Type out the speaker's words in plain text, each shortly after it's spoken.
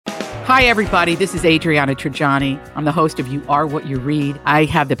Hi, everybody. This is Adriana Trajani. I'm the host of You Are What You Read. I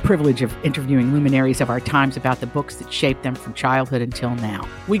have the privilege of interviewing luminaries of our times about the books that shaped them from childhood until now.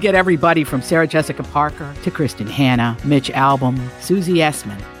 We get everybody from Sarah Jessica Parker to Kristen Hanna, Mitch Albom, Susie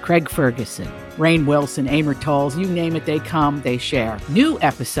Essman, Craig Ferguson, Rainn Wilson, Amor Tolls, you name it, they come, they share. New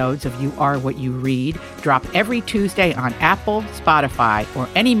episodes of You Are What You Read drop every Tuesday on Apple, Spotify, or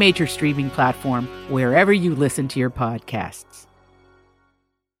any major streaming platform wherever you listen to your podcasts.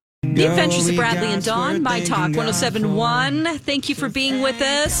 The Adventures of Bradley and Dawn, My Talk 107.1. Thank you for being with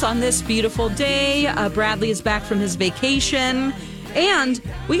us on this beautiful day. Bradley is back from his vacation, and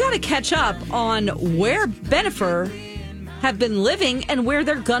we got to catch up on where Bennifer have been living and where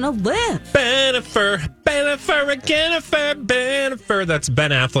they're going to live. Bennifer. That's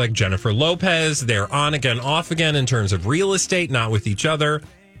Ben Affleck, Jennifer Lopez. They're on again, off again in terms of real estate, not with each other.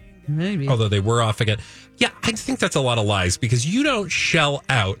 Maybe. Although they were off again. Yeah, I think that's a lot of lies because you don't shell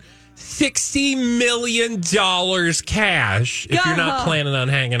out $60 million cash if you're not planning on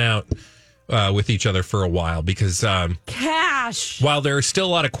hanging out with each other for a while. Because cash. While there are still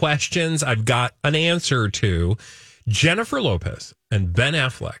a lot of questions, I've got an answer to. Jennifer Lopez and Ben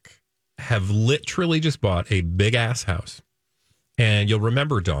Affleck have literally just bought a big ass house. And you'll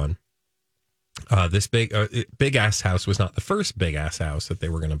remember, Dawn, this big ass house was not the first big ass house that they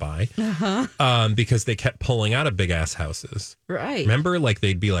were going to buy because they kept pulling out of big ass houses. Right. Remember, like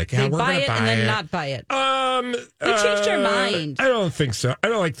they'd be like, "Yeah, we're going to buy it," and then not buy it. They changed their mind. I don't think so. I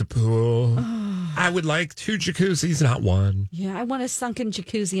don't like the pool. I would like 2 jacuzzis, not 1. Yeah, I want a sunken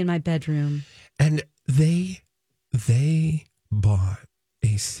jacuzzi in my bedroom. And they bought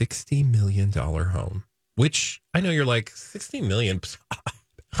a $60 million home, which I know you're like, $60 million,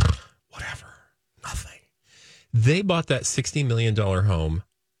 whatever. Nothing. They bought that $60 million home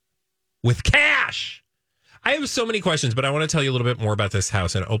with cash. I have so many questions, but I want to tell you a little bit more about this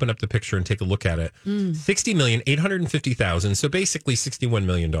house and open up the picture and take a look at it. $60,850,000. So basically $61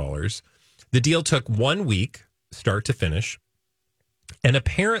 million. The deal took 1 week, start to finish. And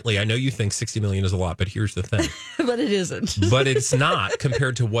apparently, I know you think $60 million is a lot, but here's the thing. But it isn't. But it's not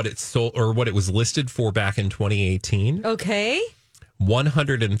compared to what it sold or what it was listed for back in 2018. Okay.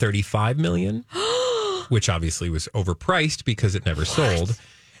 $135 million, which obviously was overpriced because it never sold.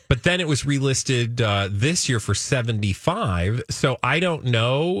 But then it was relisted this year for 75. So I don't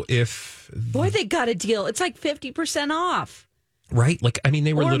know if boy, they got a deal. It's like 50% off. Right? Like, I mean,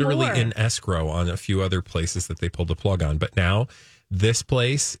 they were Or literally more. in escrow on a few other places that they pulled the plug on. But now this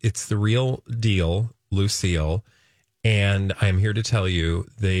place, it's the real deal, Lucille. And I'm here to tell you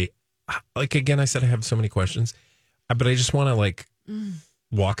again, I said I have so many questions, but I just want to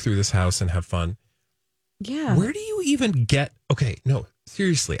walk through this house and have fun. Yeah. Where do you even get? Okay, no,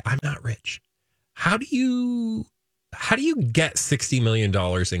 seriously, I'm not rich. How do you get $60 million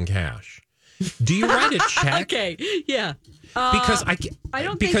in cash? Do you write a check? Okay, yeah. Because I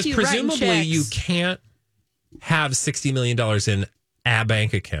don't because think you presumably write you checks. can't have $60 million in a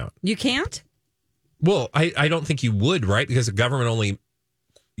bank account. You can't? Well, I don't think you would, right? Because the government only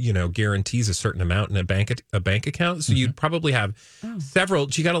guarantees a certain amount in a bank account. So you'd probably have several.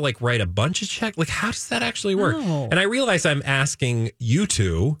 You got to write a bunch of checks. How does that actually work? Oh. And I realize I'm asking you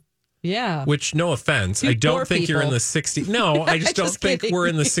two. Yeah. Which, no offense, You I don't poor think you're in people. the 60. No, I just don't Just think kidding. we're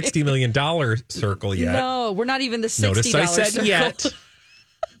in the $60 million circle yet. No, we're not even the $60 Notice I said circle. yet.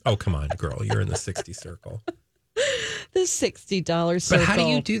 Oh, come on, girl. You're in the 60 circle. The $60 circle. But how do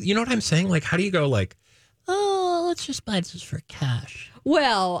you do? You know what I'm saying? How do you go oh, let's just buy this for cash?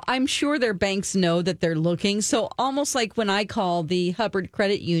 Well, I'm sure their banks know that they're looking. So almost like when I call the Hubbard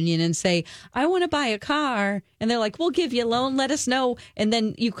Credit Union and say, I want to buy a car. And they're like, we'll give you a loan. Let us know. And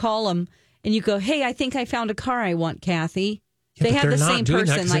then you call them and you go, hey, I think I found a car I want, Kathy. Yeah, they but have the they're not same doing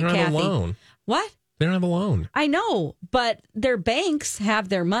that person 'cause they like don't have a Kathy. loan. What? They don't have a loan. I know, but their banks have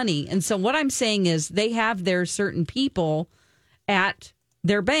their money. And so what I'm saying is they have their certain people at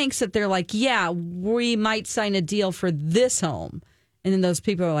their banks that they're like, yeah, we might sign a deal for this home. And then those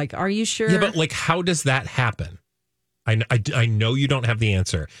people are like, are you sure? Yeah, but how does that happen? I know you don't have the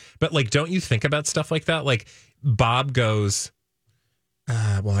answer, but don't you think about stuff like that? Bob goes,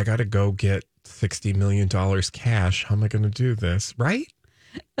 well, I got to go get $60 million cash. How am I going to do this? Right?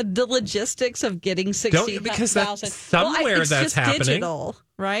 The logistics of getting 60,000. Because that's somewhere it's that's just happening. Digital,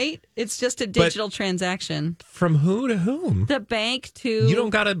 right? It's just a digital transaction. From who to whom? The bank to... You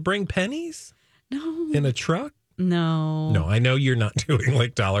don't got to bring pennies? No. In a truck? No. No, I know you're not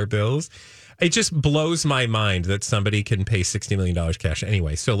doing dollar bills. It just blows my mind that somebody can pay $60 million cash.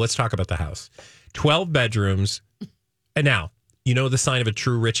 Anyway, so let's talk about the house. 12 bedrooms. And now, you know the sign of a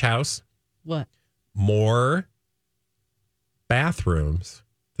true rich house? What? More bathrooms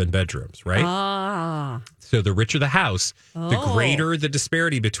than bedrooms, right? Ah. So the richer the house, the greater the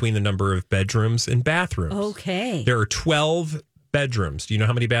disparity between the number of bedrooms and bathrooms. Okay. There are 12 bedrooms. Do you know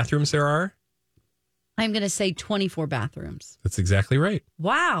how many bathrooms there are? I'm going to say 24 bathrooms. That's exactly right.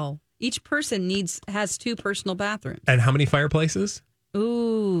 Wow. Each person has 2 personal bathrooms. And how many fireplaces?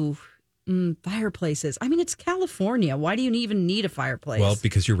 Ooh, fireplaces. I mean, it's California. Why do you even need a fireplace? Well,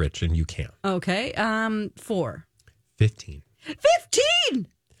 because you're rich and you can. Okay. 4. 15. 15!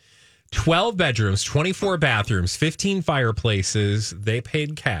 12 bedrooms, 24 bathrooms, 15 fireplaces. They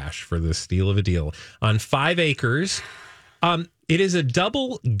paid cash for this steal of a deal on 5 acres. It is a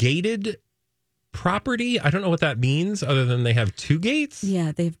double gated property. I don't know what that means other than they have 2 gates.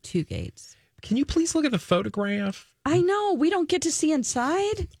 Yeah, they have 2 gates. Can you please look at the photograph? I know. We don't get to see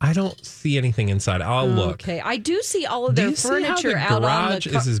inside. I don't see anything inside. I'll look. Okay. I do see all of their furniture out on the garage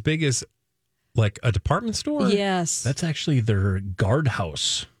is as big as like a department store? Yes. That's actually their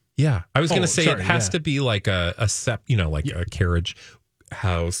guardhouse. Yeah. I was going to say sorry, it has to be like a carriage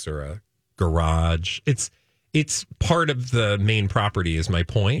house or a garage. It's part of the main property is my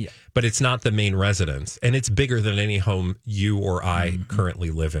point, but it's not the main residence. And it's bigger than any home you or I currently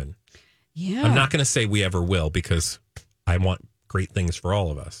live in. Yeah. I'm not going to say we ever will because I want great things for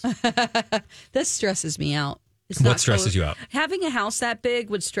all of us. That stresses me out. What stresses you out? Having a house that big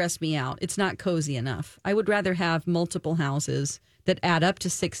would stress me out. It's not cozy enough. I would rather have multiple houses that add up to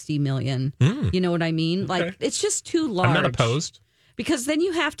 60 million. You know what I mean? Okay. Like, it's just too large. I'm not opposed. Because then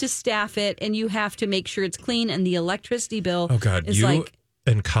you have to staff it and you have to make sure it's clean and the electricity bill is you like...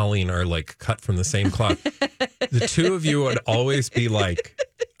 and Colleen are like cut from the same cloth. The two of you would always be like,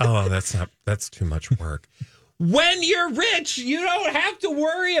 oh, that's too much work. When you're rich, you don't have to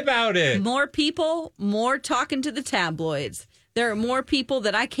worry about it. More people, more talking to the tabloids. There are more people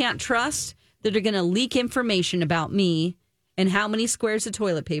that I can't trust that are going to leak information about me and how many squares of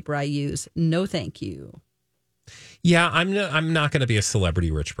toilet paper I use. No, thank you. Yeah, I'm not going to be a celebrity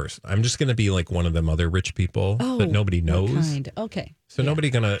rich person. I'm just going to be like one of them other rich people that nobody knows. What kind? Okay. So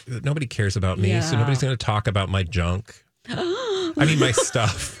nobody cares about me. Yeah. So nobody's going to talk about my junk. I mean, my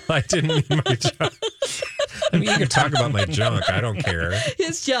stuff. I didn't mean my junk. I mean, you can talk about my junk. I don't care.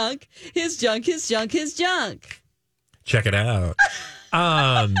 His junk, his junk, his junk, his junk. Check it out.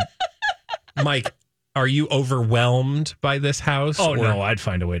 Mike, are you overwhelmed by this house? Oh, no, I'd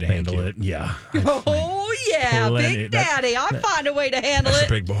find a way to handle it. Yeah. Oh, yeah, Big Daddy. I'll find a way to handle That's it.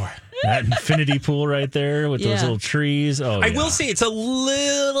 a big boy. That infinity pool right there with those little trees. Oh, I will say it's a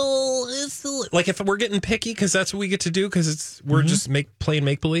little like if we're getting picky because that's what we get to do because we're just playing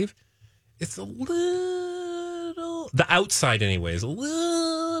make believe. It's a little the outside anyway is a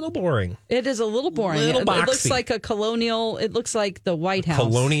little boring. It is a little boring. Little It looks boxy. like a colonial. It looks like the White House.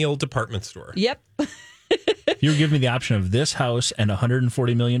 Colonial department store. Yep. If you were giving me the option of this house and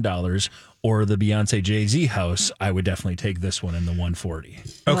 $140 million or the Beyonce Jay-Z house, I would definitely take this one in the 140.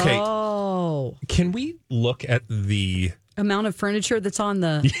 Okay. Oh. Can we look at the Amount of furniture that's on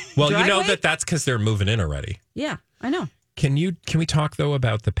the Well, driveway? you know that's because they're moving in already. Yeah, I know. Can we talk though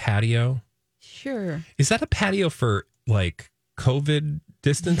about the patio? Sure. Is that a patio for like COVID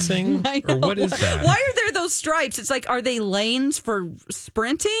distancing? I know. Or what is that? Why are there those stripes? It's like, are they lanes for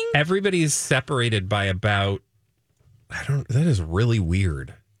sprinting? Everybody's separated by about, that is really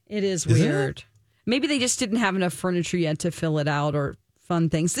weird. It is Is weird. it? Maybe they just didn't have enough furniture yet to fill it out or fun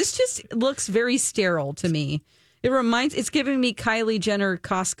things. This just looks very sterile to me. It's giving me Kylie Jenner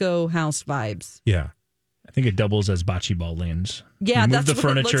Costco house vibes. Yeah. I think it doubles as bocce ball lanes. Yeah, you move that's the what it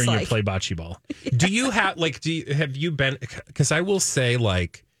furniture looks and like. you play bocce ball. Do you have have you been, because I will say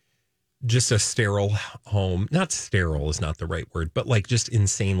like just a sterile home, not sterile is not the right word, but like just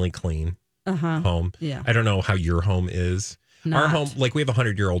insanely clean home. Yeah. I don't know how your home is. Our Not. home, like we have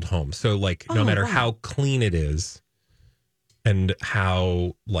 100-year-old home. So like no matter how clean it is and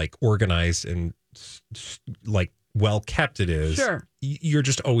how like organized and like well kept it is, Sure. You're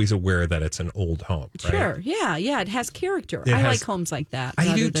just always aware that it's an old home. Right? Sure. Yeah. It has character. It I has- like homes like that. I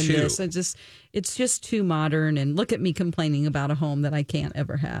rather do than too. This. It's just too modern. And look at me complaining about a home that I can't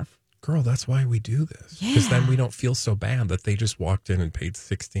ever have. Girl, that's why we do this. Because then we don't feel so bad that they just walked in and paid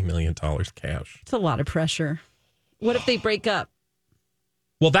 $60 million cash. It's a lot of pressure. What if they break up?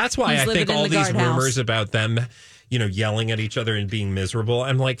 Well, that's why He's I think living in all the these guardhouse. rumors about them, yelling at each other and being miserable.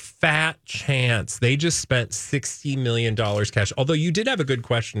 I'm like, fat chance. They just spent $60 million cash. Although you did have a good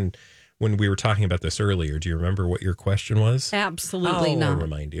question when we were talking about this earlier. Do you remember what your question was? Absolutely I'll not.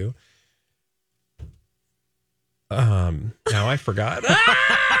 remind you. Now I forgot.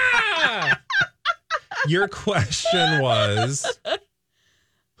 Ah! Your question was,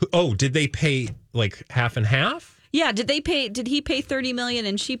 did they pay like half and half? Yeah, did he pay $30 million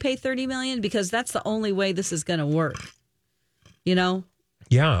and she pay $30 million? Because that's the only way this is going to work. You know?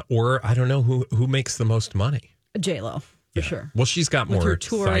 Yeah, or I don't know who makes the most money. J-Lo, for sure. Well, she's got with more her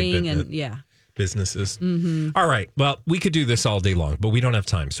touring businesses. Mm-hmm. All right. Well, we could do this all day long, but we don't have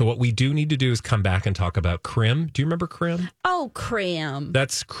time. So what we do need to do is come back and talk about Krim. Do you remember Krim? Oh, Krim.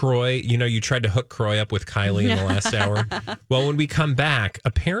 That's Croy. You know, you tried to hook Croy up with Kylie in the last hour. Well, when we come back,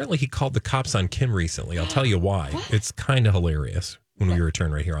 apparently he called the cops on Kim recently. I'll tell you why. It's kind of hilarious when we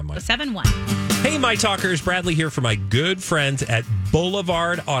return right here on My 7-1. Hey, My Talkers. Bradley here for my good friends at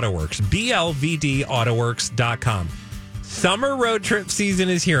Boulevard Auto Works. BLVDAutoworks.com. Summer road trip season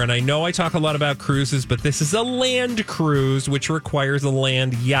is here, and I know I talk a lot about cruises, but this is a land cruise, which requires a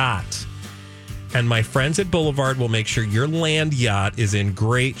land yacht. And my friends at Boulevard will make sure your land yacht is in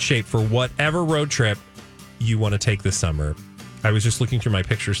great shape for whatever road trip you want to take this summer. I was just looking through my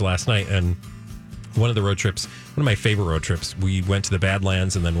pictures last night, and one of my favorite road trips, we went to the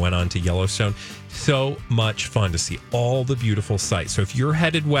Badlands and then went on to Yellowstone. So much fun to see all the beautiful sights. So if you're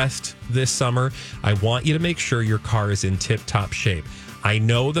headed west this summer, I want you to make sure your car is in tip-top shape. I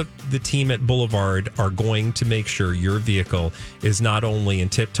know that the team at Boulevard are going to make sure your vehicle is not only in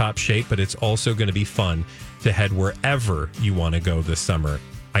tip-top shape, but it's also going to be fun to head wherever you want to go this summer.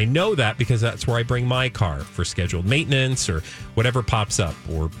 I know that because that's where I bring my car for scheduled maintenance or whatever pops up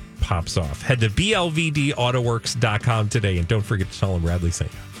or pops off. Head to BLVDAutoworks.com today, and don't forget to tell them Bradley sent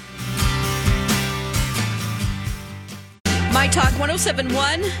you. My Talk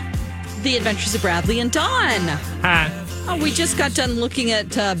 1071, The Adventures of Bradley and Dawn. Hi. Oh, we just got done looking at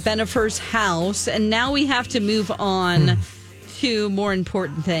Bennifer's house, and now we have to move on to more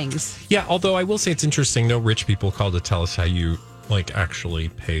important things. Yeah, although I will say it's interesting. No rich people call to tell us how you actually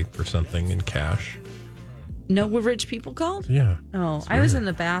pay for something in cash. No rich people called? Yeah. Oh, I was in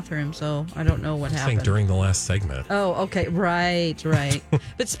the bathroom, so I don't know what happened. During the last segment. Oh, okay. Right.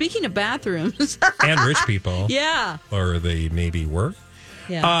 But speaking of bathrooms. And rich people. Yeah. Or they maybe were.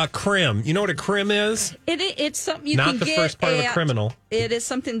 Yeah. Crim. You know what a crim is? It's something you Not can get. Not the first part of a criminal. It is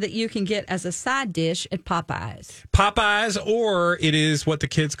something that you can get as a side dish at Popeyes. Popeyes, or it is what the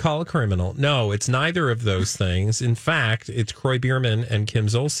kids call a criminal. No, it's neither of those things. In fact, it's Croy Bierman and Kim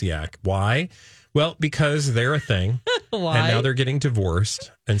Zolciak. Why? Well, because they're a thing. Why? And now they're getting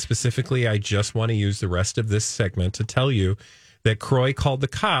divorced. And specifically, I just want to use the rest of this segment to tell you that Croy called the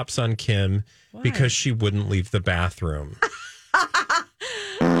cops on Kim because she wouldn't leave the bathroom.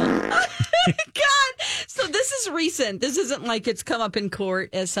 God. So this is recent. This isn't like it's come up in court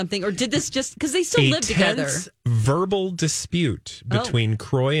as something, or did this just because they still live together? Verbal dispute between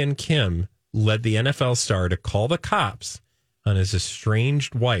Croy and Kim led the NFL star to call the cops on his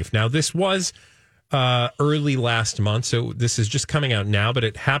estranged wife. Now, this was early last month, so this is just coming out now, but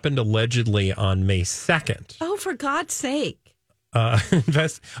it happened allegedly on May 2nd. Oh, for God's sake.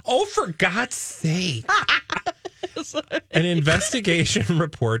 For God's sake. An investigation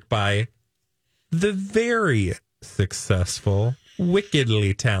report by the very successful,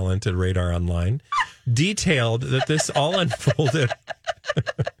 wickedly talented Radar Online detailed that this all unfolded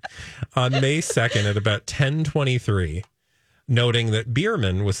on May 2nd at about 10:23, noting that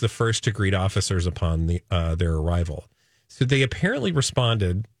Bierman was the first to greet officers upon their arrival. So they apparently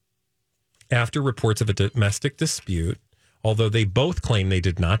responded after reports of a domestic dispute, although they both claim they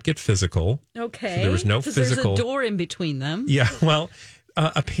did not get physical. Okay. So there was no physical. There's a door in between them. Yeah, well,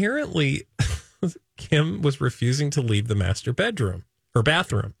 apparently Kim was refusing to leave the master bedroom or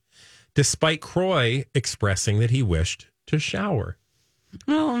bathroom, despite Croy expressing that he wished to shower.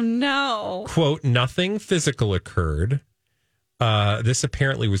 Oh, no. Quote, nothing physical occurred. This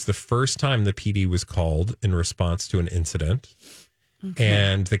apparently was the first time the PD was called in response to an incident. Okay.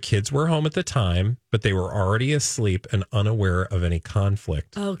 And the kids were home at the time, but they were already asleep and unaware of any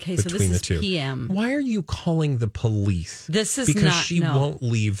conflict. Okay, between so this the is two. PM. Why are you calling the police? This is because not, she won't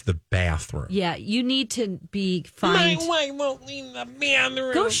leave the bathroom. Yeah, you need to be fined. My wife won't leave the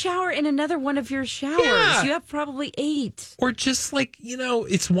bathroom. Go shower in another one of your showers. Yeah. You have probably 8. Or just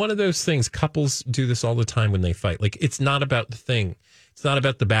it's one of those things. Couples do this all the time when they fight. Like, it's not about the thing. It's not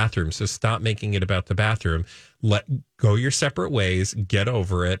about the bathroom. So stop making it about the bathroom. Let go your separate ways, get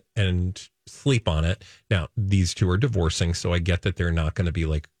over it, and sleep on it. Now, these two are divorcing, so I get that they're not going to be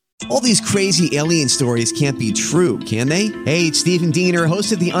All these crazy alien stories can't be true, can they? Hey, it's Stephen Diener,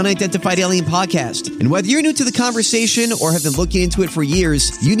 host of the Unidentified Alien Podcast. And whether you're new to the conversation or have been looking into it for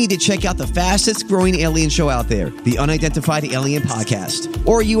years, you need to check out the fastest growing alien show out there, the Unidentified Alien Podcast,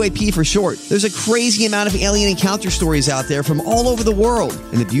 or UAP for short. There's a crazy amount of alien encounter stories out there from all over the world.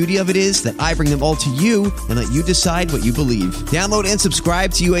 And the beauty of it is that I bring them all to you and let you decide what you believe. Download and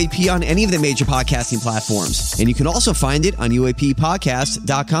subscribe to UAP on any of the major podcasting platforms. And you can also find it on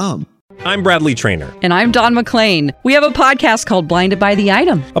UAPpodcast.com. I'm Bradley Trainer. And I'm Don McClain. We have a podcast called Blinded by the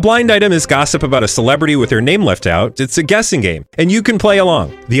Item. A blind item is gossip about a celebrity with their name left out. It's a guessing game, and you can play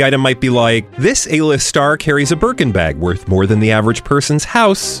along. The item might be like, this A-list star carries a Birkin bag worth more than the average person's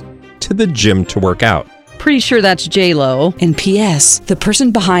house to the gym to work out. Pretty sure that's J-Lo. And P.S. the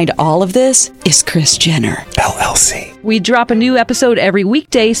person behind all of this is Kris Jenner, LLC. We drop a new episode every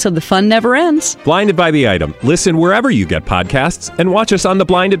weekday so the fun never ends. Blinded by the Item. Listen wherever you get podcasts and watch us on the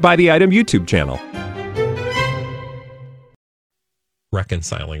Blinded by the Item YouTube channel.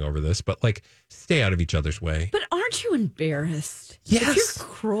 Reconciling over this, but like, stay out of each other's way. But aren't you embarrassed? Yes. If you're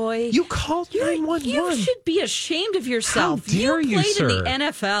Croy. You called 911. You should be ashamed of yourself. How dare you, played sir? in the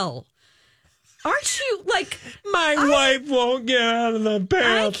NFL. Aren't you like... My wife won't get out of the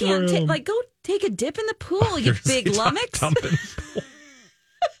bathroom. I can't go take a dip in the pool, you big lummox.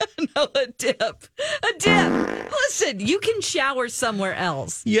 No, a dip. A dip. Listen, you can shower somewhere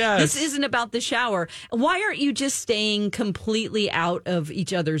else. Yes. This isn't about the shower. Why aren't you just staying completely out of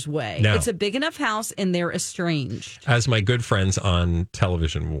each other's way? No. It's a big enough house and they're estranged. As my good friends on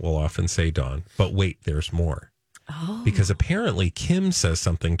television will often say, Dawn, but wait, there's more. Oh. Because apparently Kim says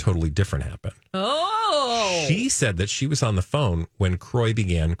something totally different happened. Oh. She said that she was on the phone when Croy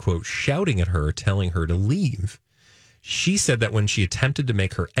began, quote, shouting at her, telling her to leave. She said that when she attempted to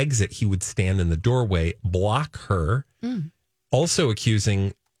make her exit, he would stand in the doorway, block her, also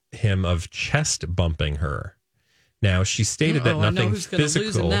accusing him of chest bumping her. Now, she stated that nothing I know who's physical.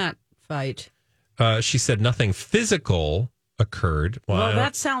 Lose in that fight. She said nothing physical occurred. Well,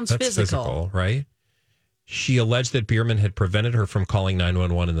 that sounds that's physical, right? She alleged that Bierman had prevented her from calling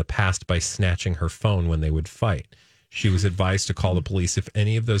 911 in the past by snatching her phone when they would fight. She was advised to call the police if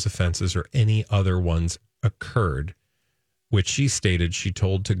any of those offenses or any other ones occurred, which she stated she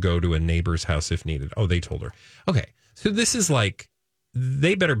told to go to a neighbor's house if needed. Oh, they told her. Okay, so this is like,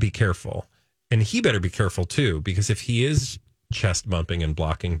 they better be careful. And he better be careful, too, because if he is chest bumping and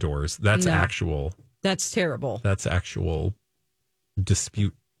blocking doors, that's actual. That's terrible. That's actual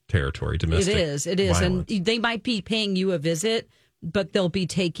dispute territory, domestic. It is. Violence. And they might be paying you a visit, but they'll be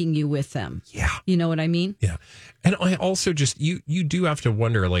taking you with them. Yeah. You know what I mean? Yeah. And I also just, you do have to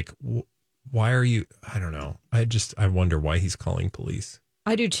wonder, like, why are you, I don't know. I wonder why he's calling police.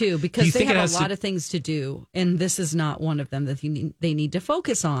 I do too, because they have a lot of things to do, and this is not one of them that they need to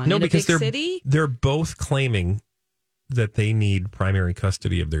focus on. No, in because a big city, they're both claiming that they need primary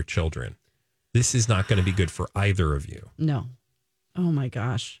custody of their children. This is not going to be good for either of you. No. Oh my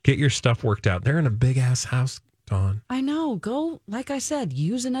gosh. Get your stuff worked out. They're in a big ass house, Dawn. I know. Go, like I said,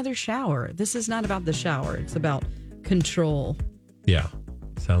 use another shower. This is not about the shower. It's about control. Yeah.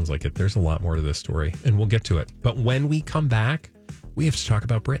 Sounds like it. There's a lot more to this story, and we'll get to it. But when we come back, we have to talk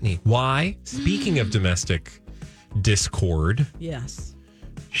about Brittany. Why? Speaking of domestic discord. Yes.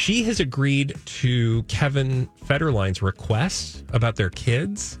 She has agreed to Kevin Federline's request about their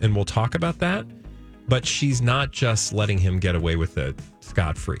kids, and we'll talk about that. But she's not just letting him get away with it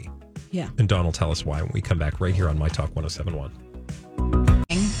scot-free. Yeah. And Dawn will tell us why when we come back right here on My Talk 107.1.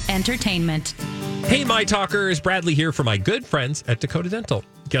 Entertainment. Hey, My Talkers. Bradley here for my good friends at Dakota Dental.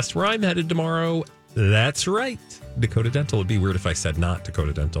 Guess where I'm headed tomorrow? That's right. Dakota Dental. It'd be weird if I said not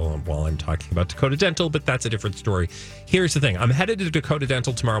Dakota Dental while I'm talking about Dakota Dental, but that's a different story. Here's the thing. I'm headed to Dakota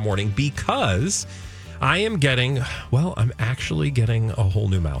Dental tomorrow morning because I'm actually getting a whole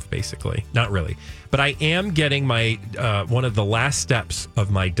new mouth, basically. Not really. But I am getting my one of the last steps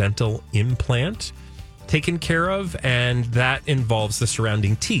of my dental implant taken care of, and that involves the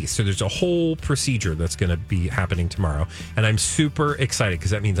surrounding teeth. So there's a whole procedure that's going to be happening tomorrow, and I'm super excited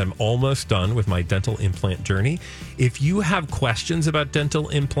because that means I'm almost done with my dental implant journey. If you have questions about dental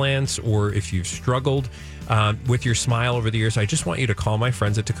implants, or if you've struggled with your smile over the years, I just want you to call my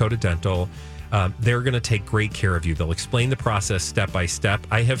friends at Dakota Dental. They're going to take great care of you. They'll explain the process step by step.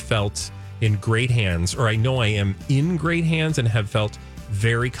 I have felt in great hands, or I know I am in great hands, and have felt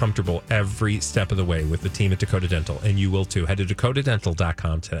very comfortable every step of the way with the team at Dakota Dental, and you will too. Head to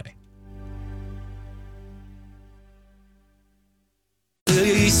dakotadental.com today.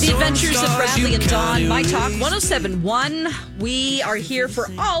 The Adventures of Bradley and Dawn, My Talk 107.1. We are here for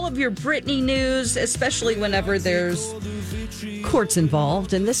all of your Britney news, especially whenever there's courts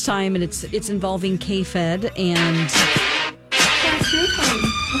involved, and this time it's involving K-Fed and Tattoo time.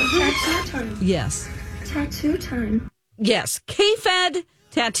 Tattoo time. yes, Tattoo time. yes, K-Fed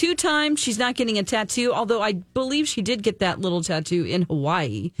tattoo time. She's not getting a tattoo, although I believe she did get that little tattoo in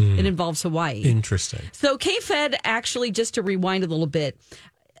Hawaii. It involves Hawaii. Interesting. So K-Fed actually, just to rewind a little bit,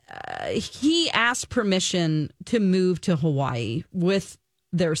 he asked permission to move to Hawaii with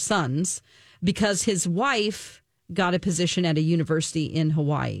their sons because his wife got a position at a university in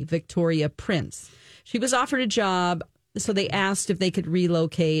Hawaii, Victoria Prince. She was offered a job, so they asked if they could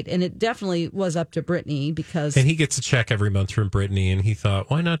relocate, and it definitely was up to Brittany because... And he gets a check every month from Brittany, and he thought,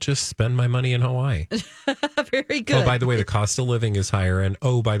 why not just spend my money in Hawaii? Very good. Oh, by the way, the cost of living is higher, and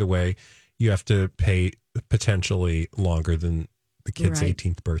oh, by the way, you have to pay potentially longer than the kid's Right.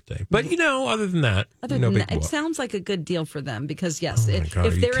 18th birthday. But, other than that, Other no than big that, it whoop. sounds like a good deal for them because, yes, Oh my God, are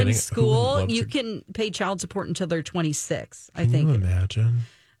if you they're kidding? in Who school, would love you to- can pay child support until they're 26, I Can think. you imagine?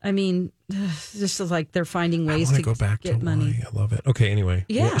 I mean, just like they're finding I ways want to go back get to money. Hawaii. I love it. Okay, anyway.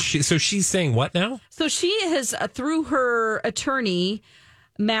 Yeah. Well, so she's saying what now? So she has, through her attorney,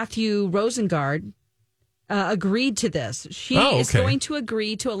 Matthew Rosengard, agreed to this. She is going to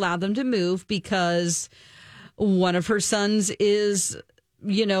agree to allow them to move because one of her sons is,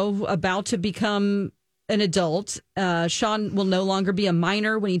 about to become an adult. Sean will no longer be a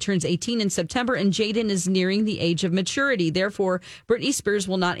minor when he turns 18 in September, and Jaden is nearing the age of maturity. Therefore, Britney Spears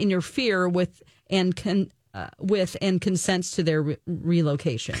will not interfere with and consents to their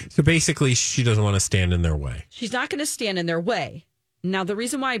relocation. So basically, she doesn't want to stand in their way. She's not going to stand in their way. Now, the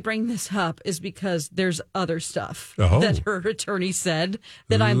reason why I bring this up is because there's other stuff that her attorney said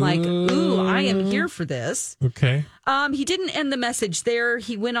that I'm like, ooh, I am here for this. Okay. He didn't end the message there.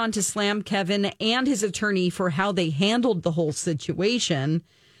 He went on to slam Kevin and his attorney for how they handled the whole situation,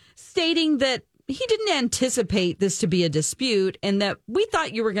 stating that he didn't anticipate this to be a dispute and that we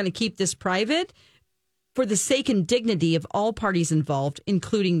thought you were going to keep this private for the sake and dignity of all parties involved,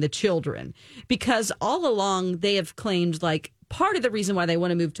 including the children. Because all along they have claimed like part of the reason why they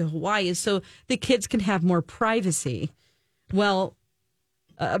want to move to Hawaii is so the kids can have more privacy. Well,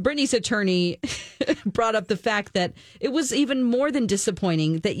 Brittany's attorney brought up the fact that it was even more than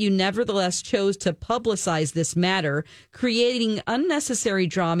disappointing that you nevertheless chose to publicize this matter, creating unnecessary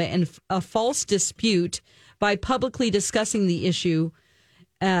drama and a false dispute by publicly discussing the issue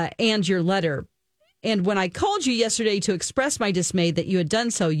and your letter. And when I called you yesterday to express my dismay that you had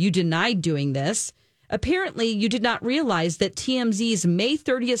done so, you denied doing this. Apparently, you did not realize that TMZ's May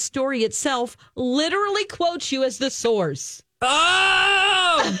 30th story itself literally quotes you as the source.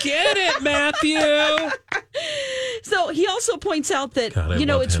 Oh, get it, Matthew. So he also points out that, God, I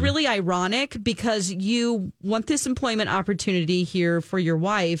love it's him. really ironic because you want this employment opportunity here for your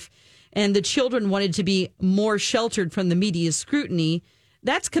wife, and the children wanted to be more sheltered from the media's scrutiny.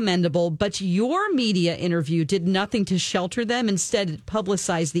 That's commendable, but your media interview did nothing to shelter them. Instead, it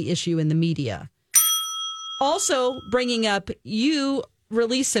publicized the issue in the media. Also, bringing up, you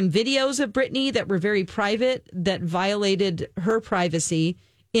released some videos of Britney that were very private, that violated her privacy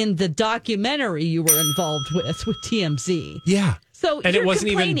in the documentary you were involved with TMZ. Yeah. So And you're it wasn't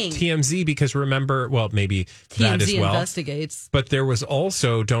complaining. even TMZ because remember, well, maybe that as TMZ well. investigates. But there was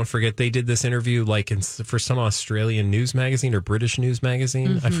also, don't forget, they did this interview for some Australian news magazine or British news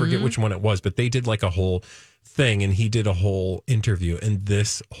magazine. I forget which one it was, but they did like a whole thing and he did a whole interview. And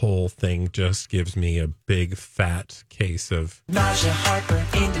this whole thing just gives me a big fat case of nausea, heartburn,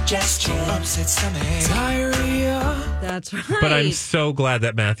 indigestion, upset stomach, diarrhea. That's right. But I'm so glad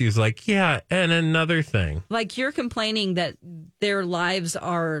that Matthew's like, yeah, and another thing. Like you're complaining that their lives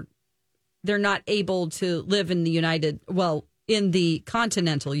they're not able to live in the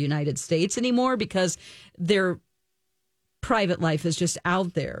continental United States anymore because their private life is just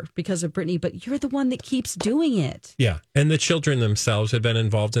out there because of Britney, but you're the one that keeps doing it. Yeah. And the children themselves have been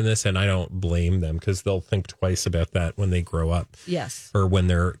involved in this, and I don't blame them because they'll think twice about that when they grow up. Yes. Or when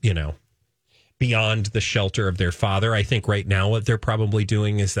they're, beyond the shelter of their father. I think right now what they're probably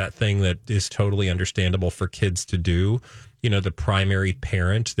doing is that thing that is totally understandable for kids to do. The primary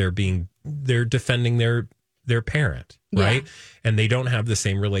parent, they're defending their parent, right? Yeah. And they don't have the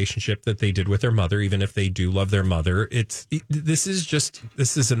same relationship that they did with their mother, even if they do love their mother. This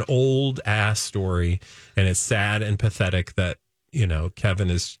is an old ass story, and it's sad and pathetic that,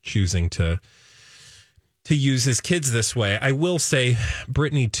 Kevin is choosing to use his kids this way. I will say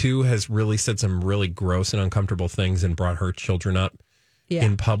Britney too has really said some really gross and uncomfortable things and brought her children up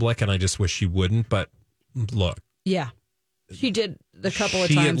in public. And I just wish she wouldn't, but look. Yeah. She did a couple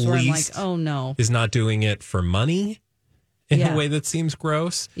of times where I'm like, oh no. Is not doing it for money in a way that seems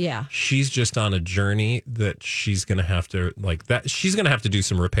gross. Yeah. She's just on a journey that she's going to have to she's going to have to do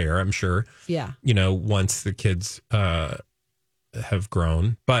some repair, I'm sure. Yeah. Once the kids have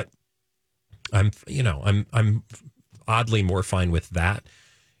grown, but I'm oddly more fine with that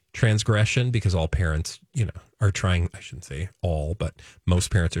transgression because all parents, are trying, I shouldn't say all, but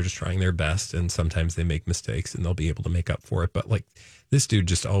most parents are just trying their best, and sometimes they make mistakes and they'll be able to make up for it. But like this dude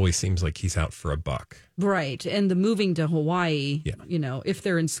just always seems like he's out for a buck. Right. And the moving to Hawaii, if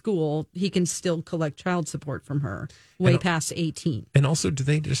they're in school, he can still collect child support from her way past 18. And also, do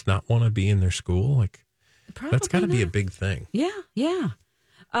they just not want to be in their school? Like, Probably that's got to be not. a big thing. Yeah, yeah.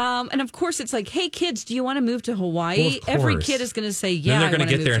 And of course, it's like, hey, kids, do you want to move to Hawaii? Well, of Every course. kid is going to say, yeah. Then they're going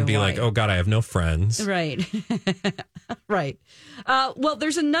to get there and be like, oh, God, I have no friends. Right. Right. Well,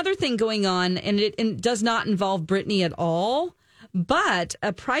 there's another thing going on, and it does not involve Brittany at all. But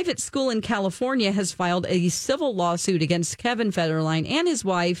a private school in California has filed a civil lawsuit against Kevin Federline and his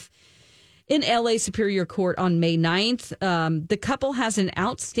wife in LA Superior Court on May 9th. The couple has an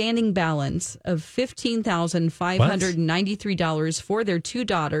outstanding balance of $15,593 for their two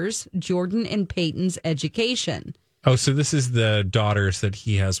daughters, Jordan and Peyton's education. Oh, so this is the daughters that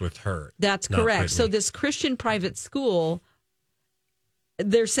he has with her. That's correct. So this Christian private school,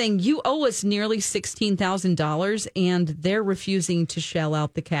 they're saying you owe us nearly $16,000, and they're refusing to shell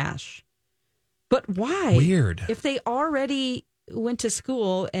out the cash. But why? Weird. If they already went to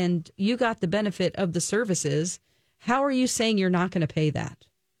school and you got the benefit of the services, how are you saying you're not going to pay that?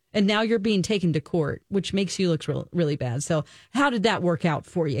 And now you're being taken to court, which makes you look really bad. So how did that work out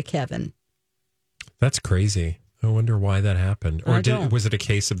for you, Kevin? That's crazy. I wonder why that happened. Or don't. was it a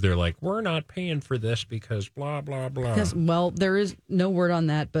case of they're like, we're not paying for this because blah, blah, blah. Because, well, there is no word on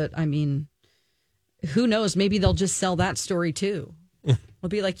that, but I mean, who knows? Maybe they'll just sell that story too. We'll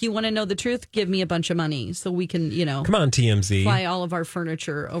be like, you want to know the truth? Give me a bunch of money so we can, Come on, TMZ. fly all of our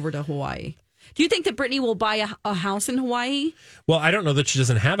furniture over to Hawaii. Do you think that Brittany will buy a house in Hawaii? Well, I don't know that she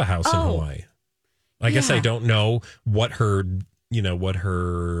doesn't have a house in Hawaii. I guess I don't know what her,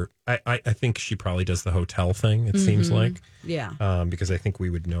 I think she probably does the hotel thing, it seems like. Yeah. Because I think we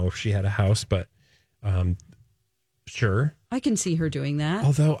would know if she had a house, but sure. I can see her doing that.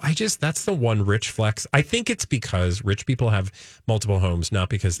 Although that's the one rich flex. I think it's because rich people have multiple homes, not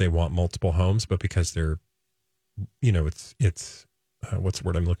because they want multiple homes, but because they're, it's what's the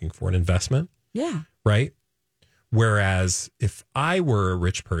word I'm looking for? An investment. Yeah. Right. Whereas if I were a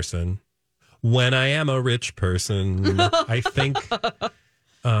rich person, when I am a rich person, I think, what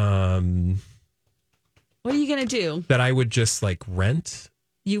are you going to do? that I would just like rent.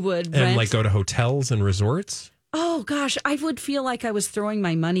 You would and rent? like go to hotels and resorts. Oh, gosh, I would feel like I was throwing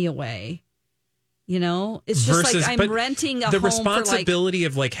my money away. It's just like I'm renting a home the responsibility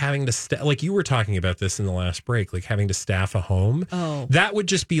of like having to like you were talking about this in the last break, like having to staff a home. Oh, that would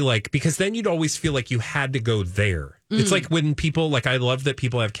just be like, because then you'd always feel like you had to go there. It's like when people like, I love that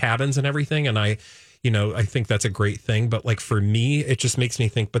people have cabins and everything. And I think that's a great thing. But like for me, it just makes me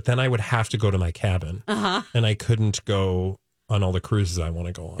think, but then I would have to go to my cabin and I couldn't go on all the cruises I want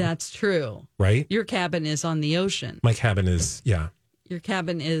to go on. That's true. Right? Your cabin is on the ocean. My cabin is, yeah. Your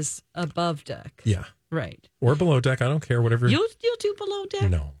cabin is above deck. Yeah. Right. Or below deck. I don't care. Whatever. You'll do below deck?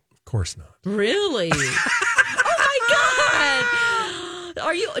 No, of course not. Really? Oh, my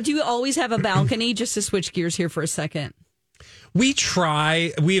God. Do you always have a balcony? Just to switch gears here for a second. We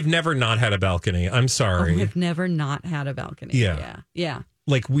try. We have never not had a balcony. I'm sorry. We've never not had a balcony. Yeah.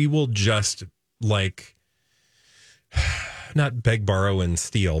 Like we will just like not beg, borrow, and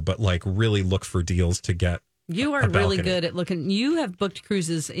steal, but like really look for deals to get. You are really good at looking. You have booked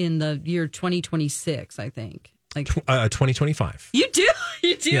cruises in the year 2026, I think. Like 2025. You do?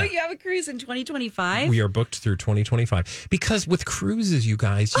 You do? Yeah. You have a cruise in 2025? We are booked through 2025. Because with cruises, you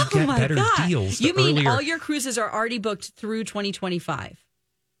guys, you get better deals. You mean all your cruises are already booked through 2025?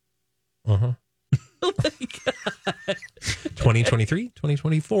 Uh-huh. Oh, my God. 2023,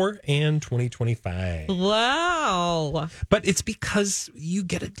 2024, and 2025. Wow. But it's because you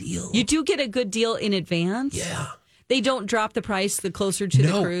get a deal. You do get a good deal in advance? Yeah. They don't drop the price the closer to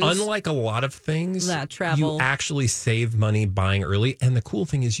the cruise? Unlike a lot of things, that travel, you actually save money buying early. And the cool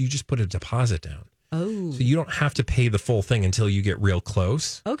thing is you just put a deposit down. Oh. So you don't have to pay the full thing until you get real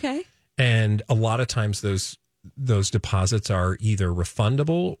close. Okay. And a lot of times those deposits are either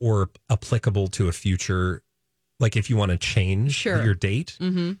refundable or applicable to a future. Like if you want to change your date,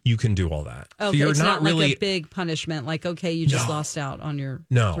 you can do all that. Okay, so you're it's not really like a big punishment. Like, okay, you just lost out on your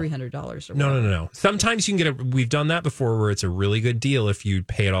 $300 or whatever. No. Sometimes you can we've done that before where it's a really good deal. If you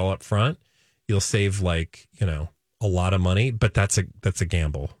pay it all up front, you'll save like, a lot of money, but that's a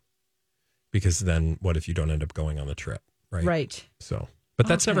gamble because then what if you don't end up going on the trip? Right. So, but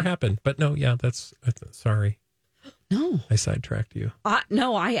that's never happened. But no, yeah, that's sorry. No. I sidetracked you.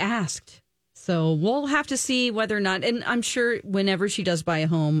 No, I asked. So we'll have to see whether or not, and I'm sure whenever she does buy a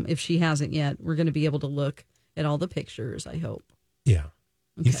home, if she hasn't yet, we're going to be able to look at all the pictures, I hope. Yeah.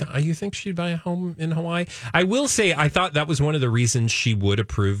 Okay. You think she'd buy a home in Hawaii? I will say, I thought that was one of the reasons she would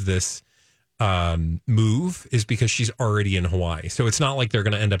approve this move is because she's already in Hawaii. So it's not like they're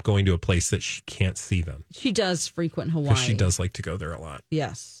going to end up going to a place that she can't see them. She does frequent Hawaii. Because she does like to go there a lot.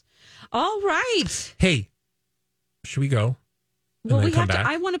 Yes. All right. Hey, should we go? Well, we have to.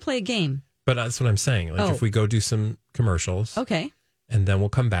 I want to play a game. But that's what I'm saying. Like, if we go do some commercials. Okay. And then we'll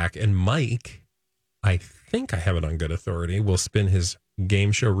come back. And Mike, I think I have it on good authority, will spin his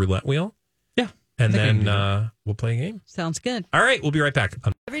game show roulette wheel. Yeah. And then we'll play a game. Sounds good. All right. We'll be right back.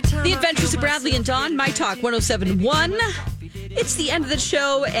 The Adventures of Bradley and Dawn, My Talk 107.1. It's the end of the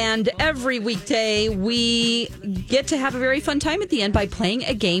show, and every weekday we get to have a very fun time at the end by playing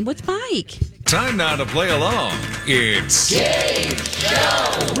a game with Mike. Time now to play along. It's Game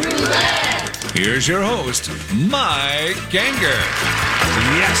Show Roulette. Here's your host, Mike Ganger.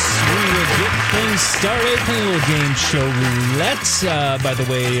 Yes, we will get things started. Playing a little game show roulette. By the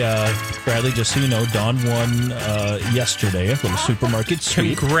way, Bradley, just so you know, Dawn won yesterday a little supermarket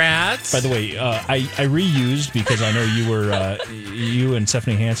sweep. Congrats. By the way, I reused because I know you and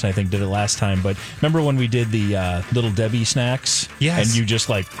Stephanie Hansen, I think, did it last time. But remember when we did the Little Debbie snacks? Yes. And you just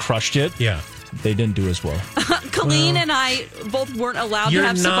crushed it? Yeah. They didn't do as well. Colleen and I both weren't allowed to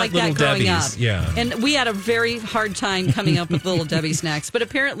have stuff like that growing up. Yeah. And we had a very hard time coming up with Little Debbie snacks. But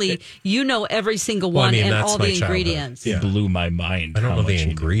apparently, you know every single one and all the ingredients. It blew my mind. I don't know the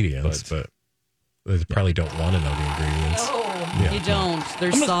ingredients, but they probably don't want to know the ingredients. Oh, you don't.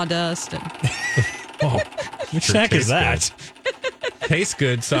 There's sawdust. And... Which snack is that? Tastes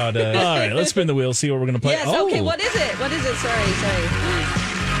good, sawdust. All right, let's spin the wheel, see what we're going to play. Yes, okay, what is it? What is it? Sorry.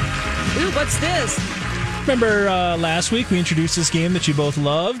 Ooh, what's this? Remember last week we introduced this game that you both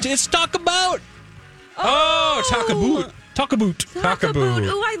loved? It's Talk About. Talk About. Talk About. Talk About.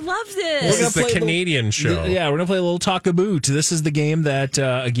 Ooh, I love this. This is the Canadian show. Yeah, we're going to play a little Talk About. This is the game that,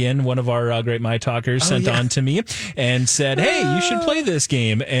 again, one of our great My Talkers sent on to me and said, hey, you should play this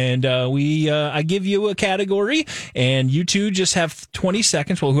game. And I give you a category, and you two just have 20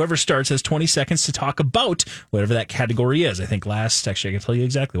 seconds. Well, whoever starts has 20 seconds to talk about whatever that category is. I think actually, I can tell you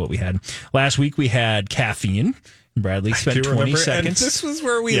exactly what we had. Last week, we had caffeine. Bradley spent 20 seconds. And this was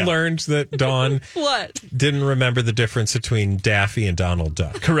where we learned that Dawn didn't remember the difference between Daffy and Donald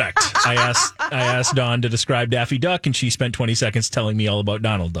Duck. Correct. I asked Dawn to describe Daffy Duck, and she spent 20 seconds telling me all about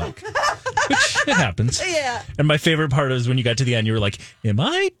Donald Duck. Which, it happens. Yeah. And my favorite part is when you got to the end, you were like, am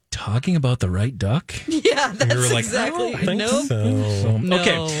I talking about the right duck? Yeah, that's we were like, exactly. I think so. No.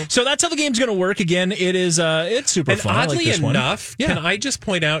 Okay, so that's how the game's going to work. Again, it's super fun. And oddly I like this enough, one. can I just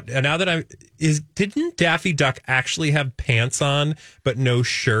point out, now that didn't Daffy Duck actually have pants on, but no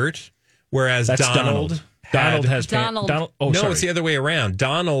shirt? Whereas That's Donald has pants. It's the other way around.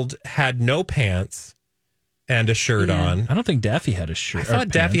 Donald had no pants and a shirt on. I don't think Daffy had a shirt. I thought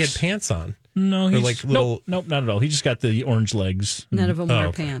Daffy had pants on. No, Or he's like little. Nope, not at all. He just got the orange legs. None of them wear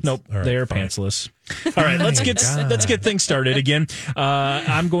okay. pants. Nope, All right, they're fine. pantsless. All right, let's get things started again.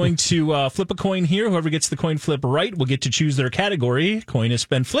 I'm going to flip a coin here. Whoever gets the coin flip right will get to choose their category. Coin has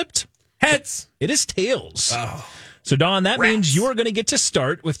been flipped. Heads. It is tails. Oh. So, Dawn, that means you are going to get to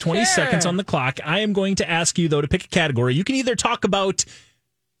start with 20 seconds on the clock. I am going to ask you, though, to pick a category. You can either talk about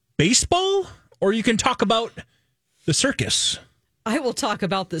baseball or you can talk about the circus. I will talk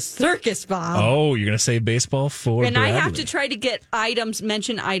about the circus, Bob. Oh, you're going to say baseball for And Bradley. I have to try to get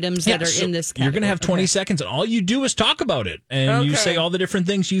mention items that are in this category. You're going to have 20 seconds, and all you do is talk about it. And you say all the different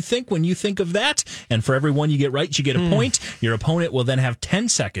things you think when you think of that. And for every one you get right, you get a point. Your opponent will then have 10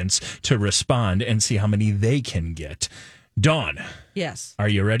 seconds to respond and see how many they can get. Dawn. Yes. Are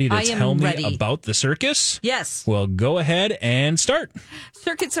you ready to I am tell me ready. about the circus? Yes. Well, go ahead and start.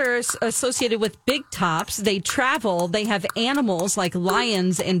 Circuits are associated with big tops. They travel. They have animals like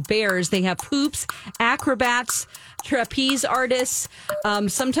lions and bears. They have hoops, acrobats, trapeze artists.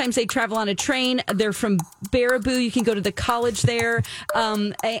 Sometimes they travel on a train. They're from Baraboo. You can go to the college there.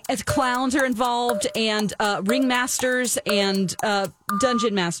 Clowns are involved, and ringmasters and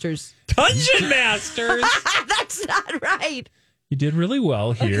dungeon masters. Dungeon Masters. That's not right. You did really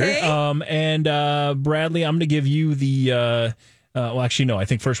well here. Okay. And Bradley, I'm going to give you the. Well, actually, no. I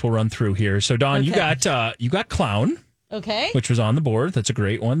think first we'll run through here. So, Dawn, you got clown. Okay. Which was on the board. That's a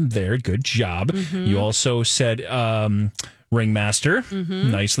great one there. Good job. You also said ringmaster.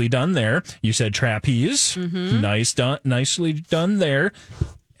 Nicely done there. You said trapeze. Nicely done there.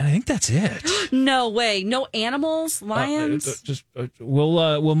 And I think that's it. No way. No animals? Lions?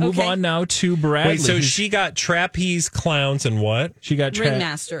 We'll move on now to Bradley. Wait, so she got trapeze, clowns, and what? She got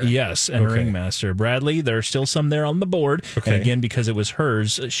Ringmaster. Yes, and Ringmaster. Bradley, there are still some there on the board. Okay. And again, because it was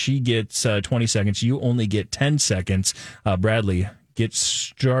hers, she gets 20 seconds. You only get 10 seconds. Bradley, get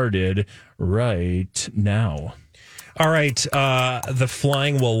started right now. All right. The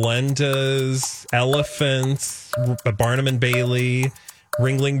Flying Walendas, Elephants, Barnum and Bailey,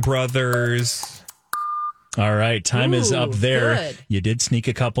 Ringling Brothers. All right, time is up there. Good. You did sneak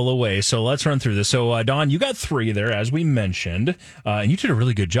a couple away, so let's run through this. So, Dawn, you got 3 there, as we mentioned, and you did a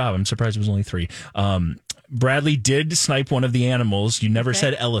really good job. I'm surprised it was only 3. Bradley did snipe one of the animals. You never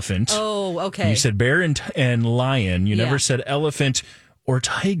said elephant. Oh, okay. You said bear and lion. You never said elephant or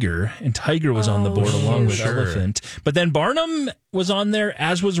tiger, and tiger was on the board along with elephant. But then Barnum was on there,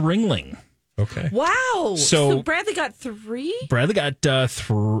 as was Ringling. Okay. Wow. So Bradley got 3? Bradley got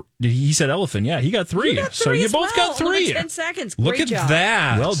 3. He said elephant. Yeah, he got 3. So you both got 3. 10 seconds. Look Great at job.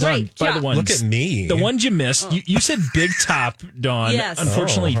 that. Well done. Great By job. the ones, Look at me. The ones you missed, you said Big Top, Dawn. Yes.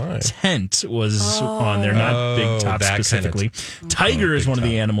 Unfortunately, Oh, hi. tent was on there, not Big Top that specifically. kind Tiger is Big one of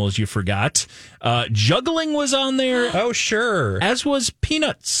the Top. animals you forgot. Juggling was on there, Oh, sure. as was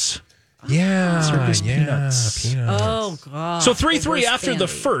Peanuts. Yeah. Circus yeah. Peanuts. Oh, God. So 3-3 worst after the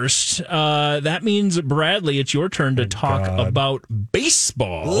family. first. That means, Bradley, it's your turn to talk about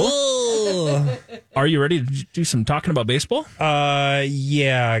baseball. Are you ready to do some talking about baseball?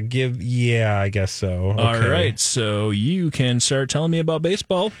 Yeah, I guess so. Okay. All right, so you can start telling me about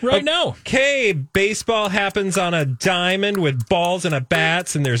baseball right now. Okay, baseball happens on a diamond with balls and a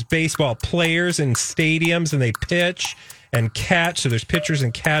bats, and there's baseball players in stadiums, and they pitch and catch. So there's pitchers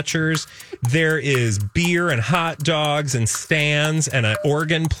and catchers. There is beer and hot dogs and stands and an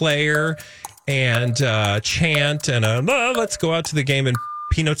organ player and chant and let's go out to the game and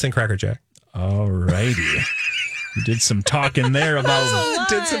peanuts and Cracker Jack. All righty. You did some talking there about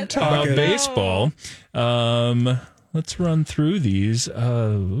baseball. Let's run through these.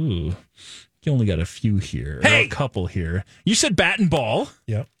 You only got a few here. Hey! A couple here. You said bat and ball.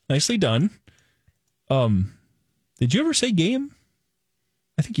 Yep. Nicely done. Did you ever say game?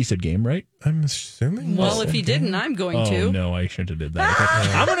 I think you said game, right? I'm assuming. Well, if you didn't, I'm going to. Oh, no, I shouldn't have did that.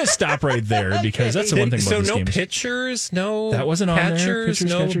 Okay. I'm going to stop right there because that's the one thing about So this no game. pitchers, no That wasn't on there. catchers,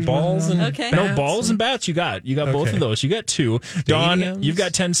 Pitchers, no catchers balls wasn't and on there. Okay. No bats balls and bats. You got both Okay. of those. You got 2. Dawn, Stadiums. you've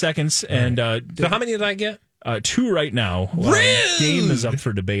got 10 seconds, and So how many did I get? 2 right now. Game is up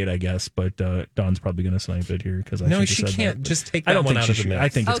for debate, I guess, but Dawn's probably going to snipe it here because No, should've she said can't that, but just take I that don't one think out she of the should. mix. I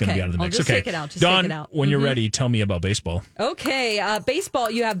think it's going to Okay, be out of the I'll mix. just Okay, take it out, just Dawn, take it out. when you're ready, tell me about baseball. Okay, baseball,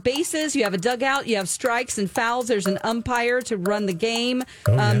 you have bases, you have a dugout, you have strikes and fouls. There's an umpire to run the game.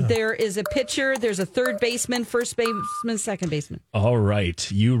 There is a pitcher, there's a third baseman, first baseman, second baseman. All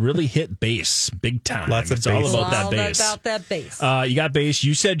right, you really hit base big time. Lots of it's all base. about that All base. about that base. You got base.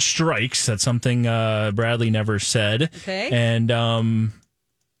 You said strikes. That's something Bradley never said. Okay. And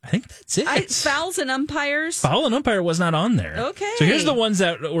I think that's it. Fouls and umpires. Foul and umpire was not on there. Okay. So here's the ones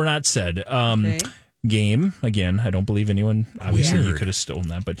that were not said. Game. Again, I don't believe anyone. Obviously, you could have stolen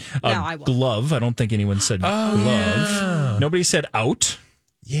that. But No, I won't. glove. I don't think anyone said glove. yeah. Nobody said out.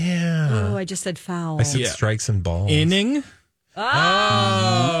 Yeah. Oh, I just said foul. I said strikes and balls. Inning.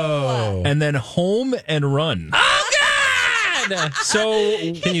 Oh. And then home and run. Oh, God! So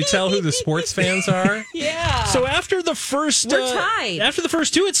Can you tell who the sports fans are? Yeah. So after the first, We're tied. After the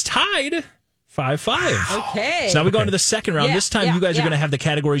first 2, it's tied 5-5. Okay. So now we go into the second round. Yeah, This time, yeah, you guys are yeah. going to have the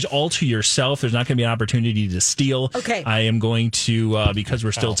categories all to yourself. There's not going to be an opportunity to steal. Okay. I am going to, because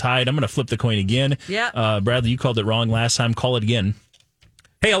we're still tied, I'm going to flip the coin again. Yeah. Bradley, you called it wrong last time. Call it again.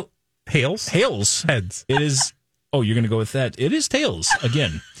 Hails? Tails. Heads. It is. Oh, you're going to go with that. It is tails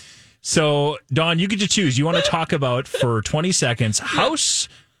again. So, Dawn, you get to choose. You want to talk about, for 20 seconds, house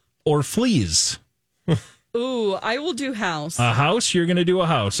or fleas? Ooh, I will do house. A house? You're going to do a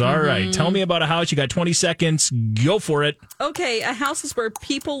house. All right. Tell me about a house. You got 20 seconds. Go for it. Okay, a house is where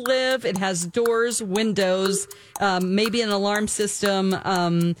people live. It has doors, windows, maybe an alarm system.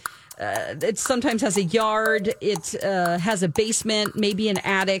 It sometimes has a yard. It has a basement, maybe an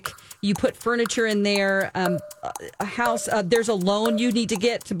attic. You put furniture in there. A house. There's a loan you need to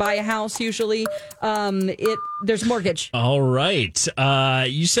get to buy a house. Usually, there's mortgage. All right.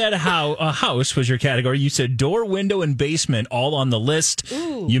 You said how a house was your category. You said door, window, and basement all on the list.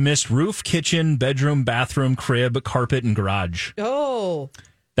 Ooh. You missed roof, kitchen, bedroom, bathroom, crib, carpet, and garage. Oh,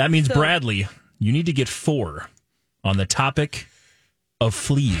 That means, Bradley, you need to get 4 on the topic of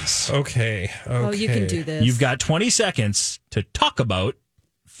fleas. Okay. oh, you can do this. You've got 20 seconds to talk about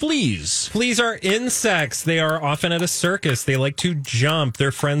Fleas. Fleas are insects. They are often at a circus. They like to jump.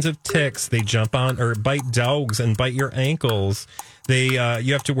 They're friends of ticks. They jump on or bite dogs and bite your ankles. You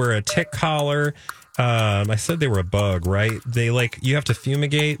have to wear a tick collar. I said they were a bug, right? You have to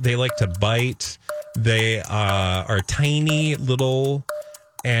fumigate. They like to bite. They are tiny, little,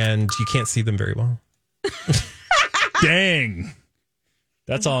 and you can't see them very well. Dang.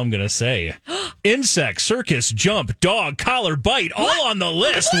 That's all I'm going to say. Insect, circus, jump, dog, collar, bite, all on the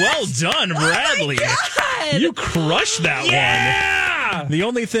list. Well done, Bradley. God. You crushed that one. The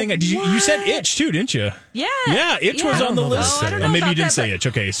only thing, you said itch too, didn't you? Yeah. Yeah, itch was on the list. Oh, I don't know maybe about you didn't that, say but- itch.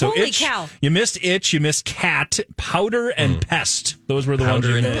 Okay, so Holy itch. cow. You missed itch, you missed cat, powder, and pest. Those were the ones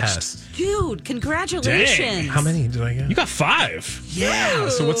Powder you and missed. pest. Dude, congratulations. Dang. How many did I get? You got 5. Yeah.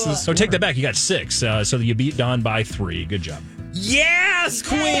 So what's this? So take that back. You got 6. So you beat Dawn by 3. Good job. Yes,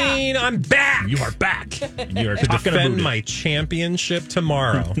 Queen! I'm back! You are back. You are To talking defend about my championship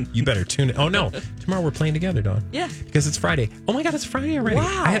tomorrow. You better tune in. Oh, no. Tomorrow we're playing together, Dawn. Yeah. Because it's Friday. Oh, my God, it's Friday already.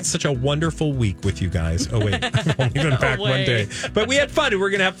 Wow. I had such a wonderful week with you guys. Oh, wait. I've only been back one way. day. But we had fun, and we're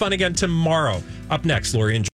going to have fun again tomorrow. Up next, Lori and